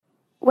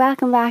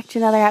welcome back to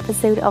another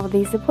episode of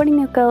the Supporting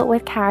Local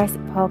with Caris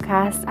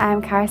podcast. I'm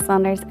Caris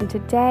Saunders, and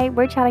today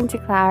we're chatting to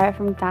Clara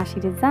from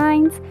Dashi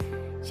Designs.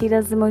 She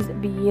does the most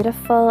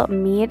beautiful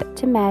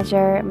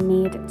made-to-measure,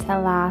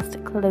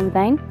 made-to-last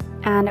clothing,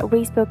 and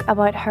we spoke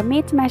about her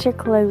made-to-measure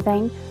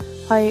clothing,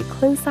 how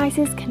clothes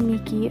sizes can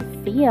make you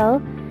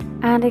feel,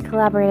 and a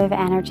collaborative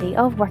energy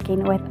of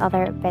working with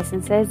other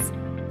businesses.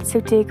 So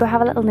do go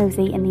have a little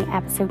nosy in the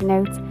episode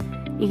notes.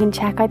 You can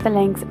check out the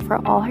links for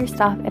all her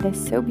stuff. It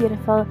is so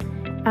beautiful.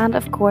 And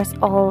of course,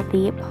 all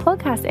the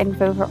podcast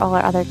info for all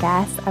our other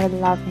guests. I would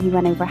love if you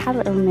went over, had a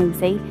little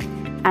nosy,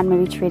 and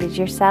maybe treated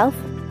yourself.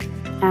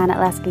 And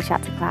let's go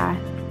chat to Clara.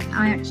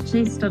 I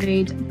actually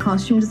studied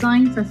costume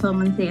design for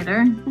film and theatre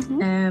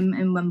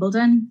in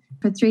Wimbledon.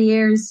 For 3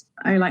 years,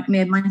 I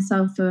made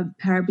myself a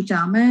pair of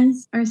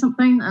pajamas or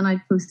something, and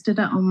I posted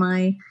it on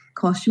my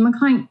costume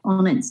account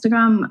on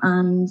Instagram,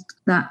 and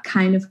that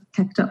kind of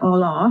kicked it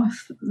all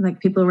off.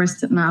 People were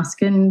sitting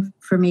asking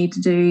for me to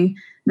do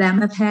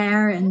them a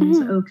pair, and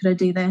could I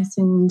do this,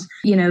 and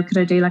could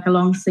I do a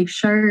long sleeve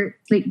shirt,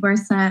 sleepwear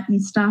set and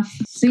stuff.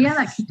 So yeah,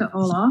 that kicked it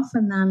all off,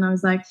 and then I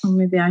was like, oh,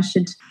 maybe I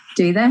should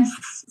do this.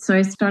 So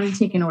I started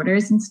taking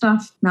orders and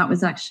stuff. That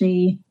was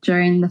actually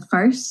during the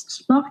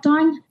first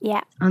lockdown.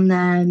 Yeah. And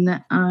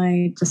then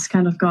I just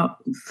kind of got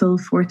full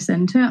force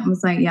into it and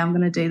was like, yeah, I'm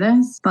going to do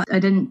this. But I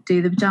didn't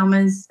do the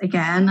pajamas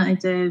again. I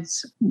did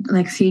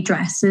a few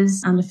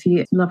dresses and a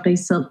few lovely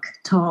silk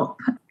top.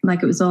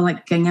 It was all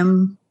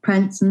gingham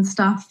prints and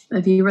stuff.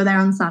 If you were there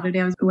on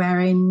Saturday, I was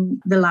wearing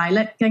the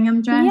lilac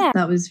gingham dress. Yeah.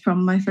 That was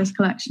from my first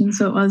collection,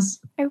 so it was.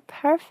 Oh,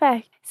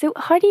 perfect. So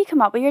how do you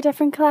come up with your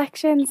different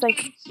collections?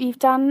 You've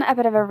done a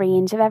bit of a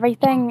range of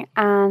everything,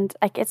 and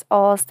it's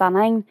all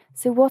stunning.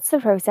 So what's the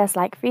process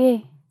like for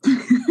you?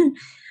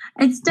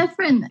 It's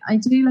different. I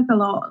do a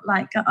lot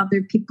at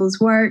other people's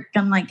work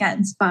and get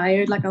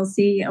inspired. I'll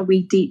see a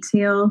wee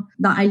detail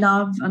that I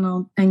love and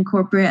I'll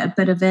incorporate a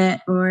bit of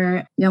it.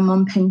 Or I'm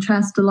on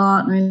Pinterest a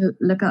lot and I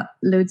look at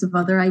loads of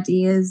other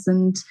ideas,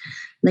 and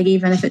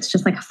even if it's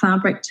just a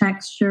fabric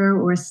texture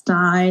or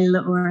style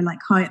or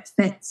how it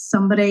fits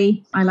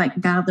somebody, I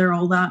gather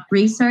all that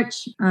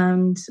research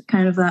and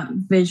kind of that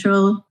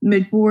visual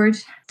mood board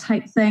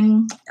type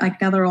thing. I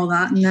gather all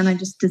that and then I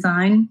just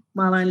design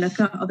while I look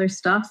at other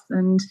stuff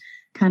and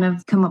kind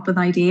of come up with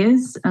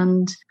ideas,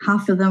 and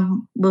half of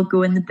them will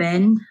go in the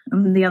bin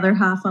and the other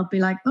half I'll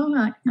be I kind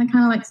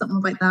of like something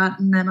about that,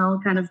 and then I'll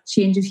kind of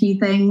change a few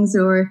things,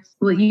 or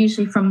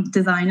usually from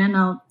designing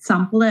I'll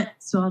sample it,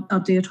 so I'll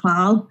do a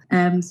toile,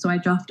 so I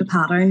draft a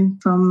pattern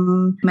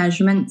from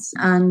measurements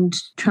and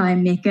try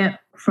and make it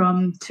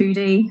from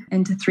 2D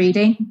into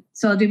 3D.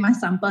 So I'll do my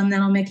sample and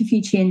then I'll make a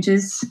few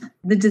changes.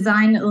 The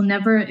design, it'll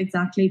never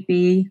exactly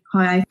be how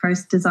I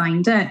first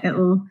designed it.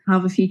 It'll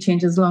have a few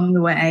changes along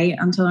the way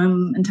until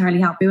I'm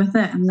entirely happy with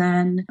it. And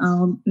then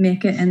I'll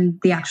make it in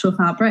the actual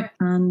fabric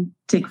and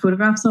take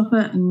photographs of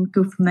it and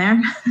go from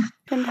there.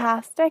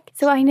 Fantastic.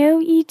 So I know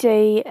you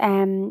do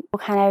kind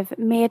of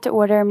made to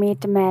order, made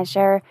to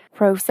measure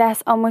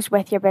process almost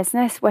with your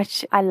business,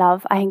 which I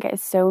love. I think it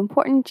is so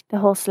important. The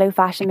whole slow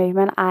fashion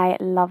movement, I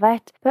love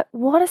it. But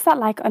what is that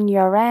like on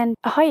your end?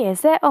 How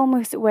is it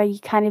almost where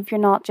you're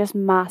not just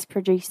mass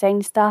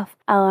producing stuff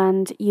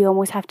and you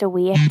almost have to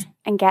wait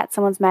and get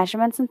someone's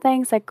measurements and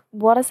things?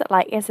 What is it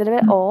like? Is it a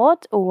bit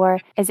odd, or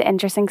is it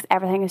interesting because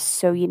everything is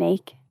so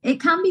unique? It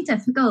can be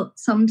difficult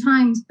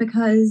sometimes,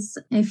 because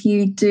if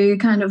you do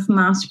kind of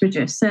mass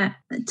produce it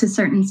to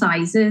certain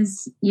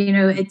sizes,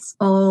 it's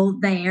all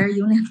there.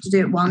 You only have to do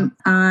it once,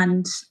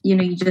 and,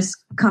 you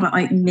just cut it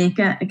out and make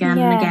it again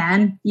and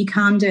again. You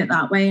can do it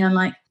that way. And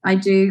I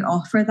do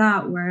offer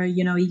that where,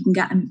 you can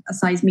get a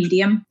size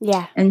medium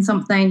in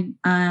something,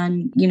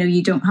 and,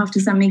 you don't have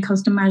to send me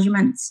custom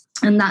measurements.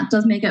 And that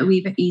does make it a wee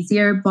bit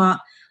easier.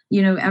 But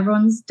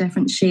everyone's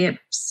different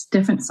shapes,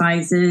 different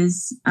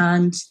sizes,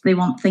 and they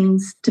want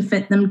things to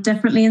fit them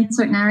differently in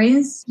certain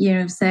areas.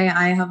 Say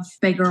I have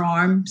bigger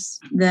arms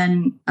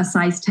than a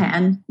size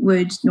 10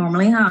 would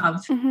normally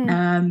have.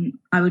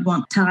 I would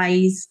want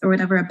ties or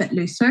whatever a bit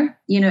looser.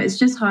 It's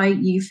just how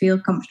you feel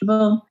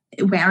comfortable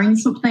wearing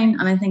something.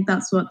 And I think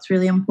that's what's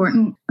really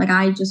important.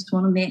 I just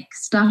want to make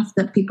stuff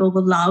that people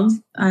will love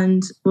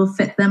and will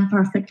fit them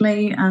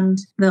perfectly, and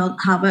they'll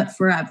have it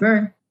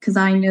forever. Because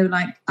I know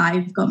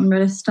I've gotten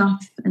rid of stuff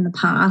in the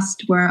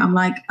past where I'm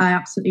I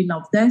absolutely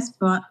love this,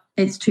 but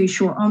it's too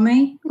short on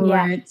me, or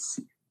it's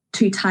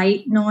too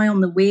tight now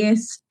on the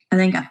waist. I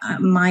think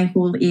my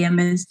whole aim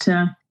is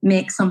to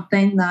make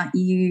something that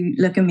you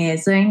look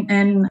amazing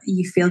and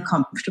you feel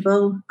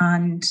comfortable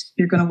and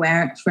you're going to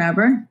wear it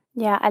forever.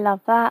 Yeah, I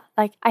love that.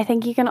 I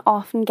think you can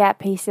often get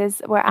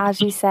pieces where,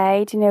 as you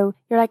said, you're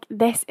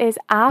this is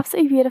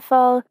absolutely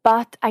beautiful,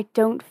 but I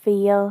don't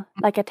feel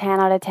like a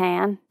 10 out of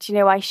 10.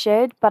 I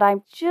should, but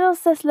I'm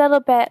just this little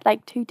bit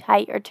too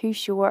tight or too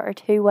short or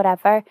too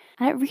whatever.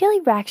 And it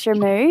really wrecks your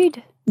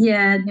mood.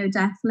 Yeah, no,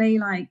 definitely.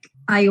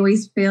 I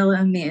always feel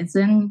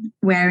amazing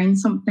wearing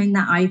something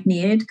that I've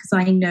made because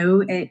I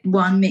know it,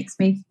 one, makes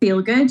me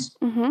feel good,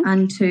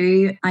 and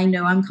two, I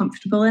know I'm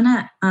comfortable in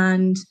it.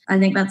 And I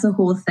think that's a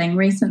whole thing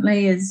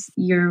recently is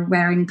you're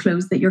wearing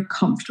clothes that you're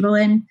comfortable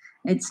in.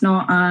 It's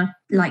not a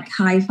like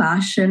high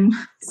fashion,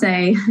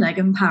 say like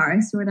in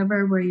Paris or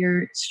whatever, where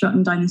you're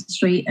strutting down the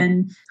street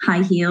in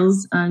high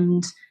heels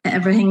and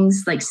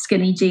everything's like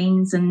skinny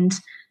jeans and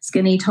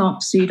skinny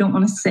tops, so you don't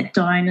want to sit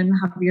down and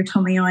have your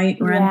tummy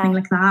out or anything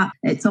like that.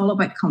 It's all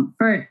about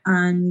comfort,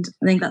 and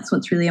I think that's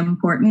what's really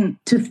important.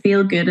 To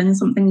feel good in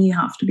something, you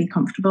have to be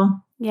comfortable.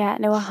 Yeah,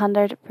 no,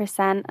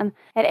 100%. And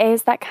it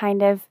is that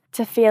kind of,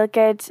 to feel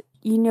good,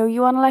 you know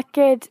you want to look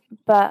good,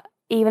 but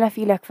even if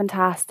you look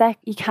fantastic,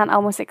 you can't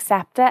almost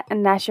accept it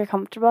unless you're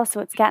comfortable.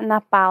 So it's getting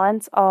that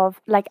balance of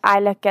like,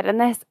 I look good in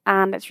this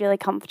and it's really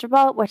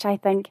comfortable, which I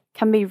think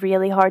can be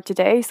really hard to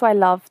do. So I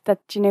love that,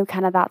 you know,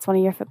 kind of that's one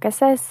of your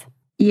focuses.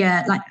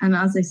 Yeah, like, and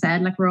as I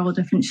said, like, we're all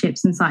different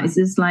shapes and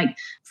sizes. Like,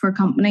 for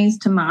companies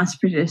to mass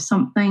produce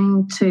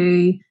something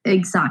to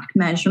exact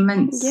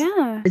measurements,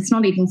 it's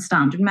not even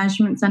standard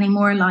measurements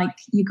anymore. Like,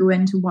 you go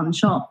into one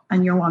shop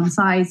and you're one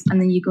size, and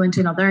then you go into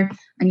another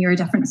and you're a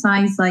different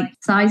size. Like,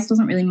 size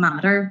doesn't really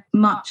matter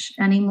much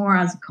anymore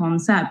as a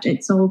concept.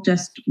 It's all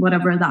just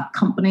whatever that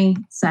company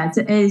says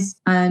it is,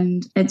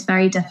 and it's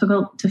very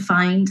difficult to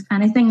find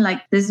anything.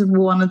 Like, this is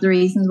one of the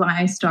reasons why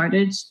I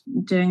started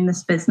doing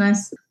this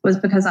business, was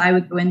because I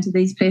would go into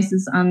these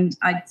places and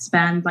I'd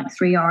spend like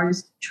 3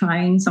 hours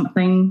trying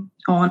something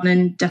on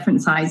in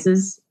different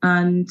sizes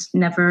and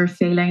never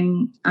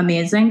feeling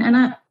amazing in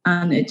it.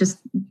 And it just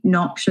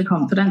knocks your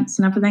confidence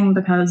and everything,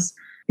 because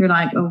you're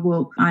like, oh,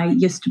 well, I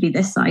used to be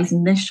this size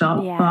in this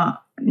shop,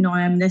 but now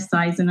I'm this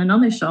size in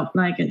another shop.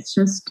 Like, it's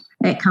just,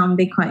 it can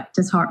be quite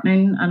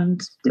disheartening.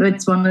 And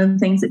it's one of the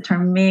things that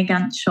turned me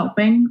against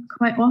shopping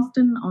quite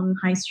often on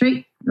High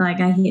Street.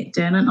 Like, I hate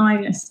doing it now.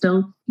 I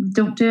still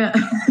don't do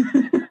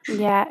it.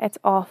 Yeah, it's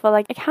awful.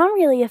 Like, it can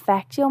really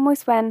affect you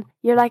almost when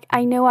you're like,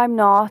 I know I'm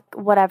not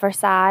whatever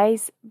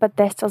size, but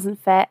this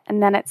doesn't fit.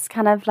 And then it's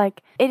kind of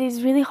like, it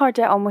is really hard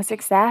to almost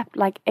accept.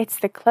 Like, it's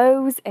the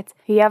clothes, it's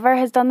whoever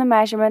has done the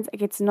measurements.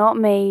 Like, it's not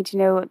made, you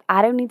know,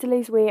 I don't need to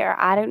lose weight or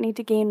I don't need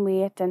to gain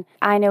weight. And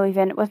I know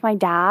even with my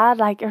dad,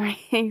 like,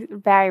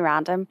 very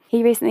random.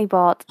 He recently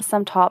bought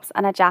some tops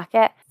and a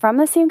jacket from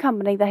the same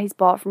company that he's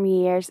bought for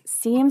years,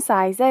 same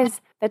sizes.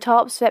 The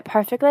tops fit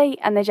perfectly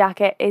and the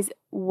jacket is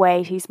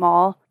way too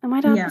small. And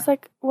my dad was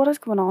like, what is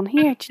going on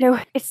here? Do you know,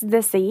 it's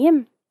the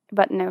same.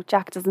 But no,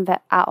 jacket doesn't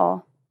fit at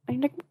all. I'm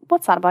like,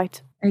 what's that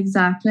about?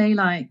 Exactly.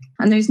 Like,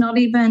 and there's not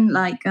even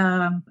like,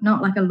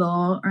 not like a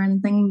law or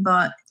anything,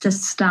 but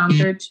just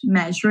standard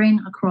measuring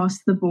across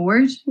the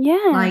board.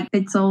 Yeah. Like,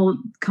 it's all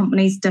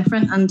companies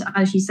different. And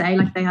as you say,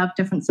 like, they have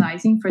different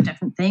sizing for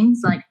different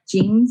things. Like,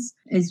 jeans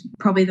is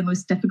probably the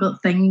most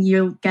difficult thing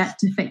you'll get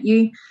to fit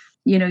you.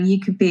 You know, you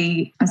could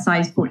be a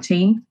size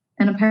 14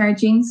 in a pair of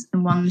jeans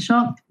in one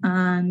shop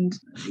and,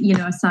 you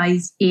know, a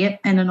size 8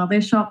 in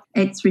another shop.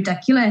 It's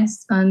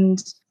ridiculous. And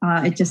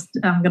I'm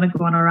going to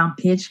go on a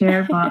rampage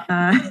here, but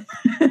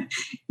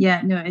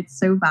yeah, no, it's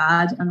so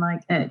bad. And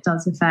like, it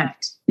does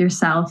affect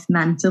yourself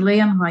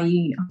mentally and how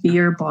you view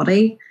your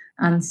body.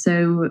 And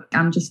so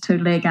I'm just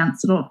totally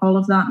against all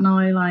of that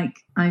now. Like,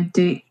 I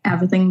do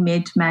everything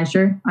made to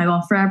measure. I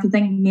offer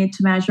everything made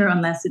to measure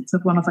unless it's a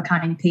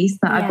one-of-a-kind piece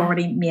that I've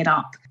already made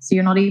up. So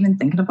you're not even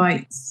thinking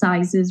about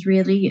sizes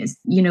really. It's,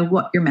 you know,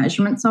 what your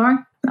measurements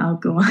are. I'll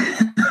go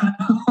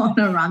on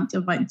a rant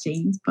about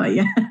jeans, but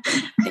yeah.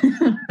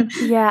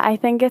 Yeah, I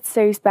think it's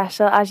so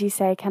special, as you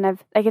say, kind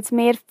of like it's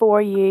made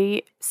for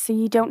you, so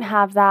you don't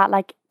have that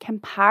like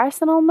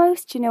comparison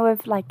almost, you know,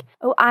 of like,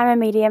 oh, I'm a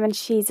medium and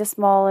she's a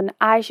small and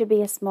I should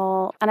be a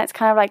small. And it's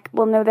kind of like,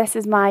 well, no, this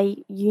is my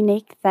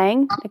unique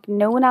thing. Like,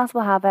 no one else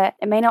will have it.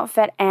 It may not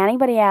fit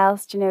anybody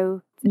else, you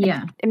know.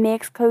 Yeah. It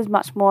makes clothes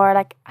much more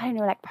like, I don't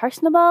know, like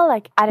personable.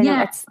 Like, I don't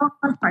know. It's not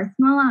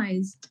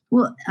personalised.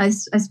 Well, I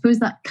suppose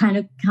that kind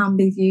of can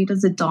be viewed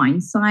as a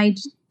downside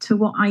to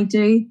what I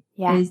do.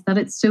 Is that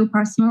it's so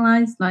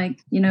personalised. Like,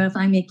 you know, if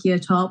I make you a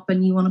top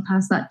and you want to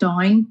pass that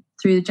down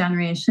through the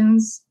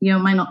generations, you know,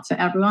 it might not fit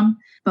everyone.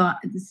 But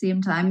at the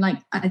same time, like,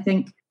 I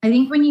think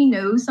when you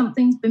know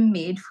something's been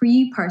made for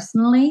you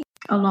personally,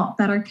 a lot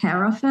better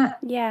care of it.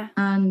 Yeah.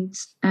 And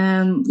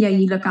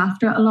you look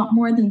after it a lot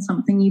more than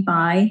something you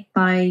buy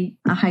by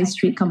a high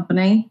street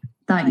company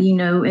that you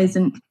know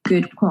isn't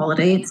good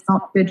quality. It's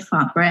not good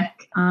fabric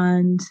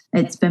and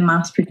it's been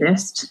mass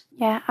produced.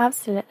 Yeah,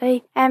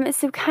 absolutely.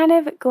 So kind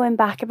of going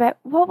back a bit,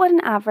 what would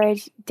an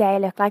average day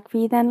look like for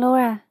you then,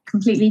 Laura?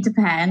 Completely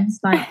depends.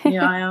 Like, you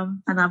know, I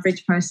am an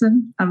average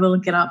person. I will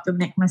get up and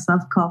make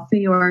myself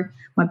coffee, or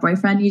my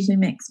boyfriend usually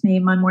makes me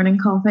my morning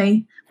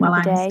coffee while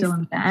I'm still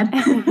in bed.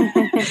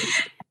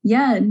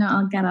 Yeah, no,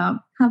 I'll get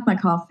up, have my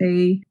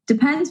coffee.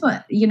 Depends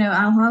what,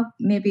 I'll have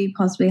maybe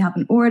possibly have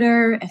an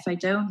order. If I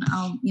don't,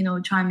 I'll,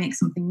 try and make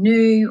something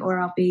new, or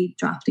I'll be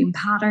drafting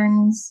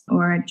patterns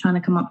or trying to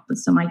come up with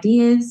some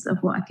ideas of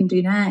what I can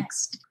do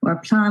next, or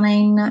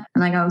planning.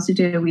 And I also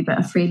do a wee bit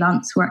of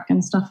freelance work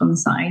and stuff on the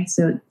side.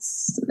 So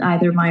it's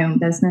either my own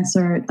business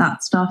or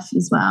that stuff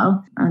as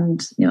well.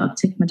 And, I'll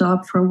take my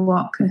dog for a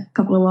walk, a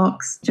couple of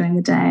walks during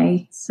the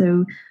day.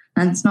 So,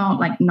 and it's not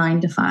like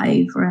 9 to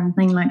 5 or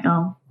anything. Like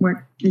I'll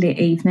work late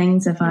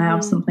evenings if I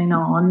have something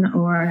on,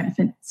 or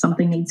if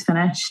something needs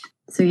finished.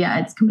 So yeah,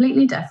 it's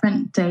completely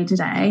different day to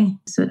day.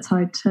 So it's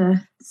hard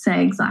to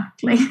say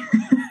exactly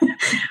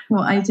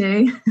what I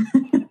do.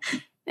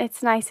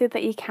 It's nice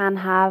that you can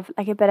have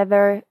like a bit of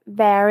a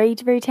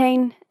varied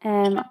routine.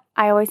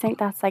 I always think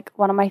that's like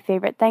one of my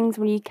favourite things,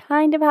 when you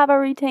kind of have a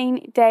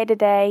routine day to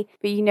day,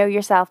 but you know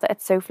yourself that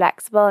it's so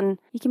flexible, and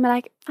you can be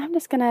like, I'm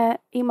just going to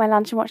eat my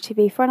lunch and watch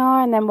TV for an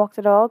hour and then walk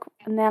the dog,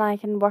 and then I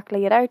can work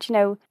later,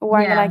 or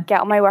I'm going to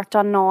get all my work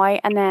done now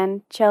and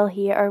then chill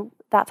here, or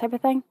that type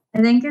of thing.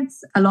 I think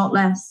it's a lot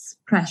less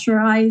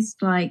pressurized.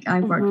 Like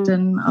I've worked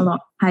in a lot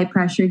of high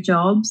pressure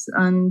jobs,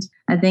 and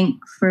I think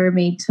for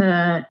me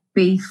to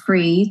be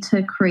free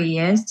to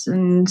create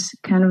and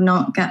kind of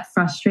not get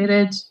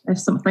frustrated if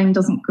something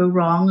doesn't go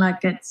wrong,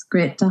 like it's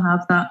great to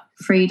have that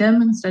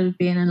freedom instead of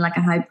being in like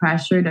a high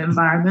pressured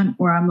environment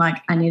where I'm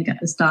like, I need to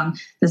get this done.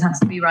 This has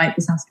to be right.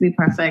 This has to be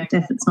perfect.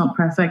 If it's not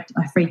perfect,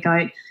 I freak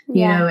out.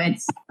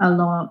 It's a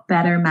lot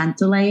better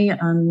mentally,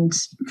 and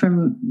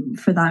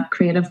for that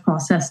creative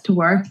process to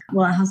work,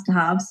 well, it has to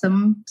have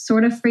some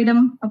sort of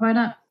freedom about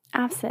it.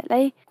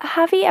 Absolutely.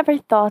 Have you ever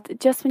thought,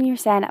 just when you're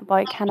saying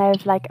about kind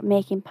of like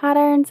making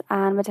patterns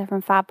and with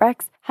different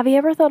fabrics, have you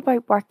ever thought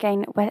about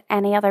working with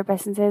any other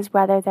businesses,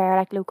 whether they're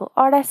like local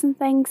artists and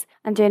things,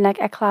 and doing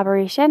like a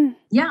collaboration?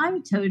 Yeah, I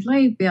would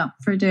totally be up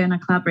for doing a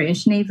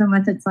collaboration, even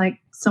with it's like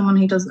someone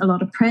who does a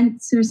lot of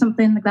prints or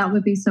something. Like that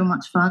would be so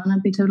much fun.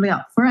 I'd be totally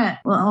up for it.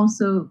 We'll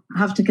also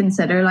have to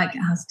consider like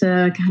it has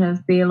to kind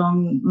of be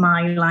along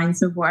my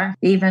lines of work,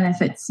 even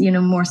if it's,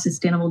 more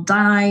sustainable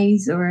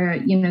dyes or,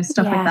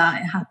 stuff like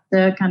that. It has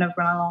to kind of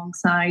run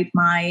alongside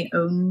my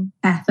own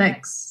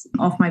ethics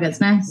of my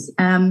business.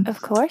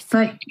 Of course.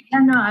 But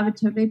I would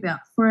totally be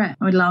up for it.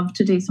 I would love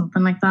to do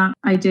something like that.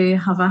 I do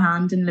have a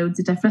hand in loads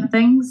of different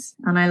things,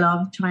 and I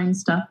love trying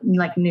stuff,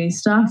 like new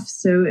stuff.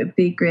 So it'd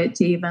be great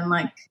to even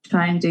like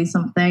try and do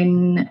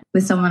something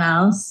with someone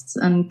else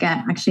and get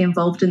actually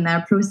involved in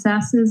their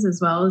processes as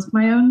well as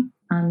my own,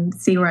 and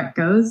see where it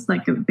goes.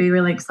 Like it would be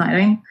really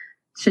exciting.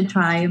 Should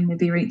try and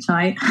maybe reach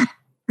out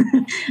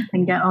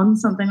and get on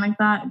something like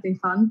that. It'd be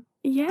fun.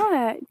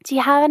 Yeah. Do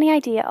you have any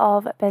idea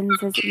of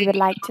businesses that you would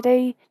like to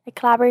do like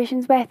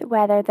collaborations with,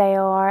 whether they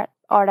are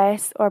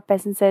artists or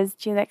businesses?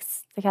 Do you like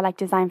they kind of like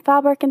design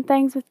fabric and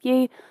things with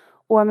you,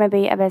 or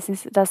maybe a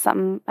business that does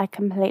something like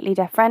completely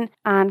different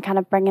and kind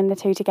of bringing the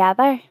two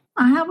together?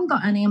 I haven't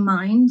got any in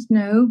mind,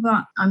 no,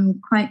 but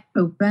I'm quite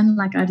open.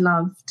 Like I'd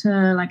love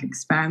to like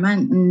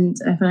experiment, and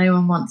if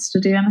anyone wants to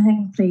do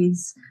anything,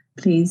 please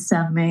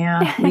send me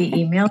a wee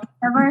email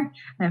ever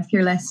if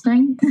you're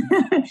listening.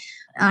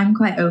 I'm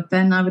quite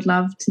open. I would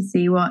love to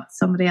see what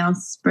somebody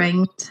else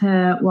brings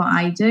to what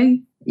I do.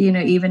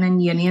 Even in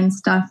uni and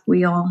stuff,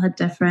 we all had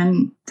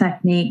different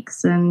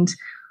techniques and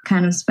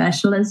kind of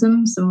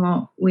specialisms and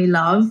what we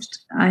loved.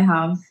 I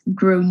have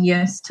grown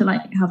used to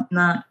like having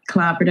that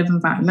collaborative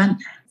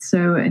environment.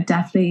 So it'd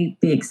definitely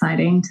be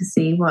exciting to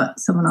see what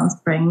someone else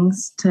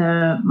brings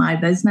to my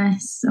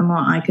business and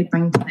what I could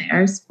bring to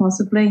theirs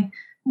possibly.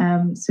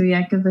 So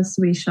yeah, give us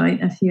a wee shout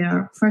if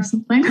you're for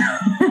something.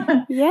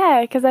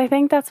 Yeah, because I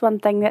think that's one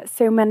thing that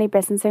so many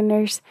business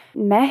owners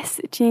miss.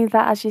 Do you know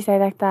that, as you say,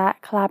 like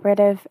that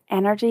collaborative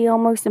energy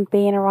almost, and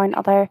being around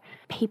other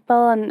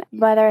people, and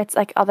whether it's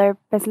like other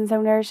business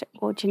owners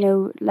or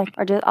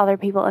or just other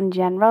people in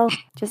general,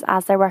 just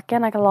as they're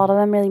working, like a lot of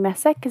them really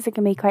miss it because it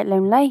can be quite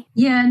lonely.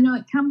 Yeah, no,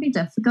 it can be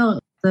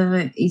difficult.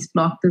 The East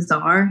Block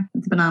Bazaar,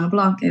 the Banana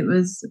Block, it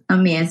was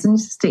amazing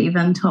just to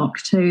even talk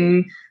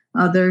to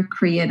other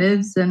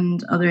creatives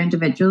and other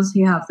individuals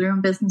who have their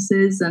own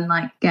businesses and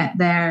like get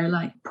their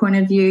like point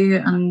of view.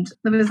 And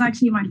it was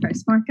actually my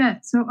first market,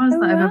 so it was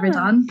that I've ever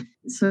done.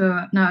 So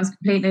now I was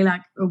completely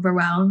like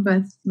overwhelmed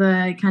with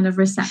the kind of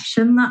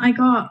reception that I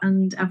got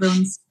and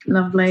everyone's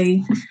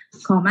lovely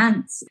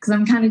comments, because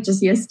I'm kind of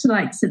just used to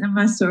like sitting in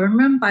my sewing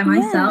room by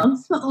myself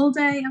all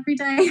day every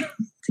day.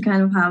 To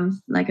kind of have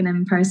like an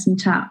in-person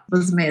chat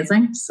was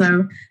amazing.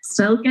 So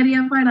still giddy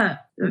about it.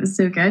 It was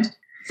so good.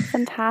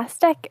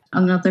 Fantastic.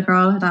 Another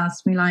girl had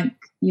asked me like,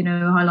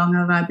 how long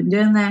have I been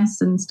doing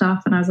this and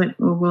stuff, and I was like,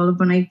 well,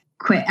 I've only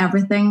quit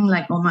everything,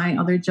 like all my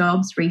other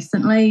jobs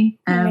recently,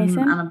 and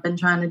I've been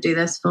trying to do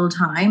this full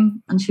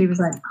time. And she was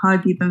like, how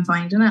have you been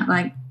finding it?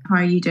 Like, how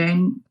are you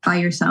doing by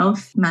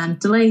yourself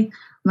mentally?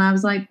 And I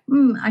was like,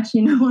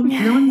 actually, no one's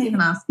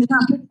even asked me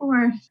that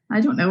before. I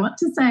don't know what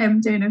to say.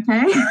 I'm doing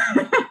okay.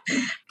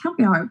 Can't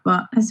be hard,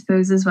 but I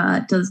suppose as well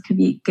it does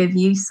give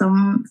you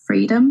some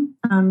freedom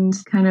and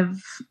kind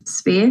of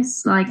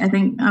space. Like, I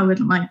think I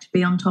wouldn't like to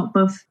be on top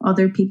of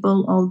other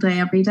people all day,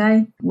 every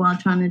day while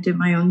trying to do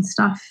my own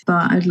stuff.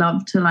 But I'd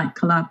love to like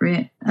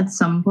collaborate at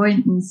some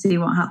point and see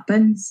what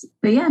happens.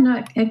 But yeah,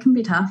 no, it can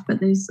be tough, but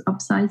there's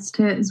upsides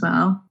to it as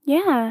well.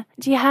 Yeah.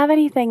 Do you have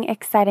anything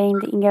exciting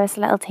that you can give us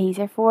a little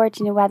teaser for?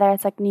 Do you know whether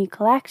it's like new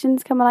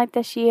collections coming out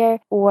this year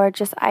or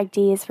just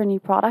ideas for new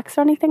products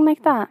or anything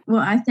like that?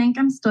 Well, I think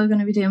I'm still going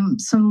to be doing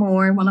some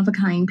more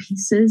one-of-a-kind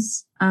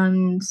pieces,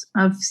 and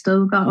I've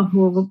still got a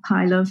whole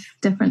pile of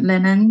different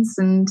linens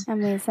and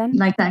amazing,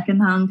 like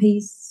second-hand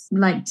piece,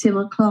 like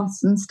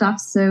tablecloths and stuff.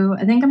 So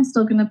I think I'm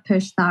still going to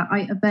push that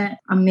out a bit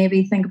and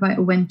maybe think about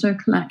a winter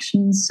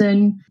collection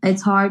soon.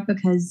 It's hard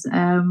because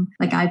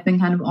like I've been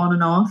kind of on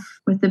and off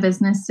with the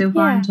business so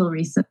far until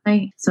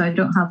recently. So I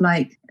don't have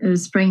like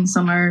spring,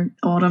 summer,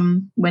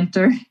 autumn,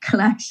 winter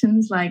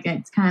collections. Like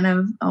it's kind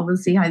of, I'll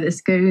see how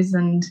this goes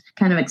and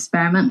kind of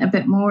experiment a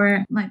bit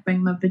more. Like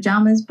bring my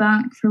pajamas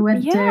back for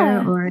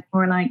winter or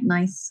more like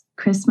nice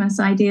Christmas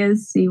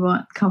ideas, see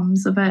what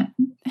comes of it.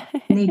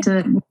 Need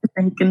to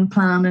think and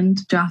plan and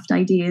draft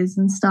ideas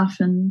and stuff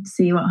and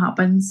see what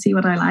happens, see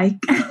what I like.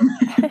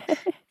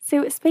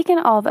 So speaking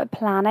of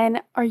planning,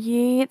 are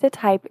you the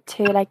type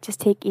to like just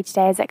take each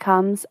day as it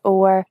comes,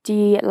 or do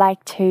you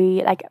like to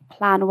like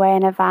plan way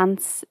in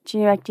advance? Do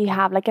you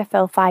have like a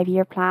full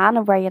 5-year plan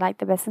of where you like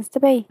the business to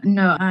be?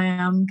 No, I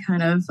am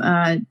kind of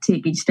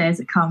take each day as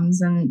it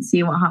comes and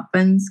see what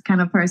happens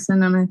kind of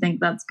person, and I think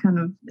that's kind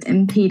of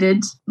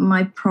impeded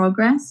my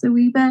progress a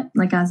wee bit.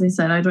 Like as I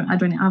said, I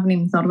haven't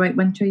even thought about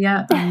winter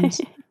yet, and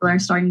people are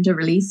starting to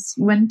release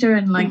winter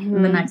in like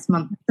the next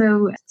month.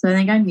 So I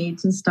think I need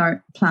to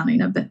start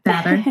planning a bit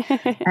better.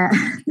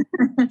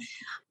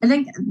 I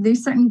think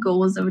there's certain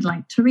goals I would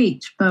like to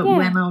reach, but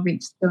when I'll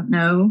reach, don't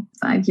know.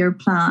 5-year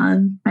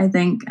plan. I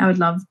think I would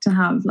love to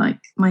have like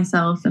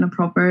myself in a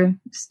proper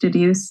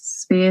studio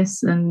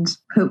space and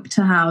hope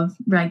to have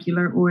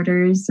regular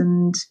orders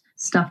and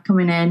stuff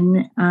coming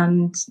in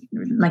and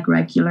like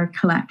regular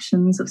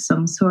collections of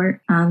some sort,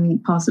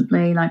 and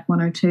possibly like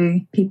 1 or 2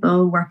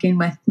 people working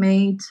with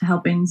me to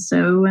helping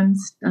sew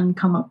and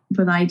come up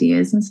with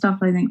ideas and stuff.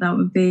 I think that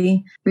would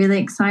be really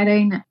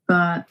exciting,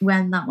 but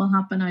when that will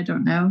happen, I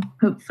don't know.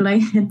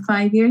 Hopefully in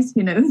 5 years,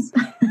 who knows?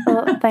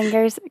 Well,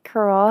 fingers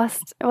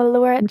crossed. Well,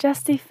 Laura,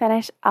 just to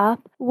finish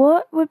up,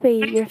 what would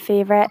be your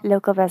favourite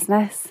local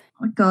business?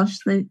 Oh gosh,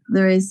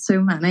 there is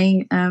so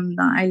many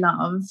that I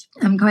love.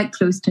 I'm quite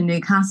close to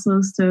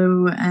Newcastle,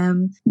 so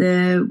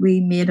the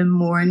wee Made in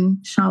Mourne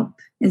shop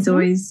is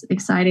always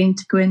exciting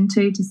to go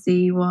into to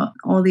see what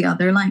all the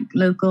other like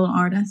local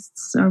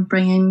artists are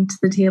bringing to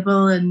the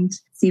table and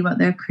see what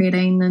they're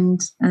creating. And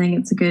I think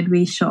it's a good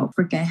wee shop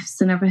for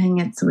gifts and everything.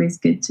 It's always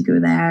good to go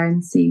there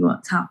and see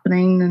what's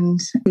happening and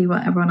see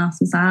what everyone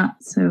else is at.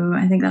 So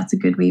I think that's a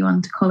good wee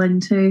one to call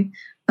into.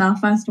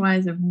 Belfast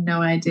wise, I have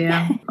no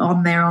idea.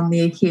 On there on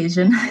the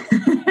occasion.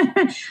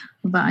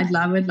 But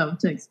I would love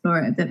to explore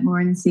it a bit more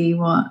and see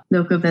what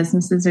local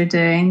businesses are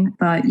doing.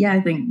 But yeah, I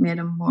think Made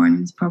in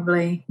Mourne is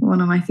probably one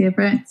of my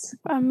favourites.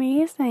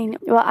 Amazing.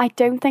 Well, I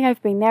don't think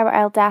I've been there, but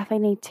I'll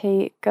definitely need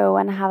to go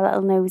and have a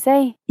little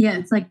nosy. Yeah,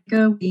 it's like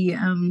a wee,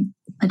 I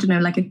don't know,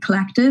 like a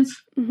collective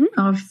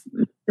of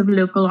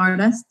local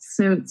artists,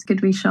 so it's a good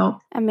wee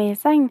shop.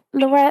 Amazing.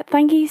 Laura,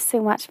 thank you so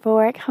much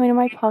for coming on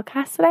my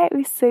podcast today. It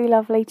was so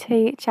lovely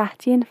to chat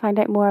to you and find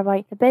out more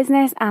about the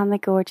business and the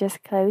gorgeous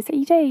clothes that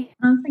you do.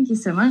 Oh, thank you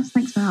so much.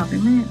 Thanks for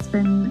having me. It's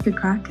been a good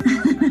crack.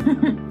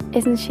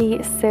 Isn't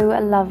she so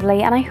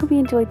lovely? And I hope you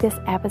enjoyed this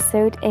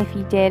episode. If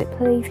you did,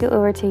 please go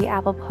over to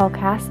Apple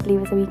Podcasts,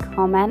 leave us a wee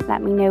comment,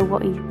 let me know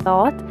what you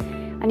thought.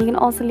 And you can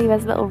also leave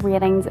us little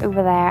ratings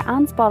over there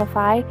and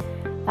Spotify.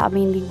 That would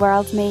mean the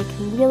world to me,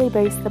 can really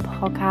boost the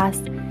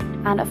podcast.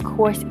 And of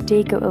course,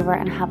 do go over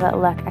and have a little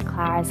look at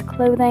Clara's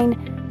clothing.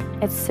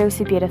 It's so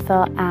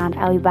beautiful, and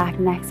I'll be back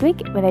next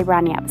week with a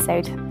brand new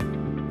episode.